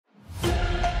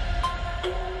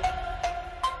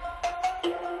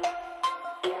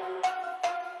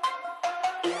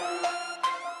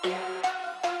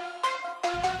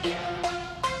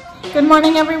Good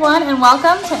morning, everyone, and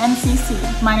welcome to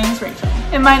NCC. My name is Rachel.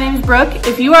 And my name's Brooke.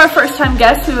 If you are a first-time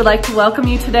guest, we would like to welcome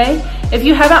you today. If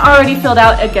you haven't already filled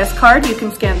out a guest card, you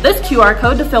can scan this QR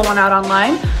code to fill one out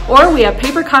online, or we have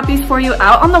paper copies for you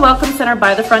out on the Welcome Center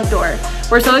by the front door.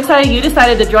 We're so excited you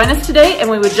decided to join us today, and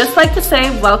we would just like to say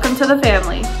welcome to the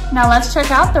family. Now let's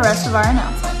check out the rest of our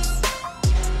announcements.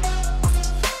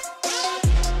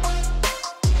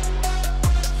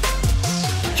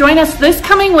 Join us this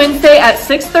coming Wednesday at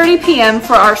 6:30 p.m.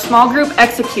 for our small group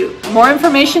Execute. More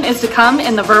information is to come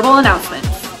in the verbal announcements.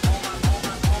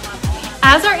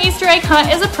 As our Easter egg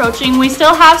hunt is approaching, we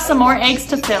still have some more eggs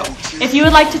to fill. If you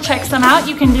would like to check some out,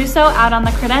 you can do so out on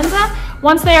the credenza.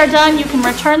 Once they are done, you can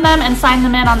return them and sign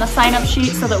them in on the sign-up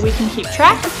sheet so that we can keep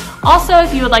track. Also,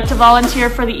 if you would like to volunteer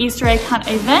for the Easter egg hunt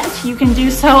event, you can do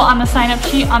so on the sign-up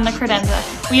sheet on the credenza.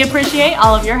 We appreciate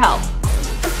all of your help.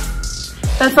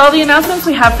 That's all the announcements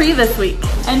we have for you this week.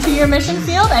 Enter your mission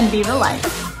field and be the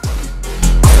light.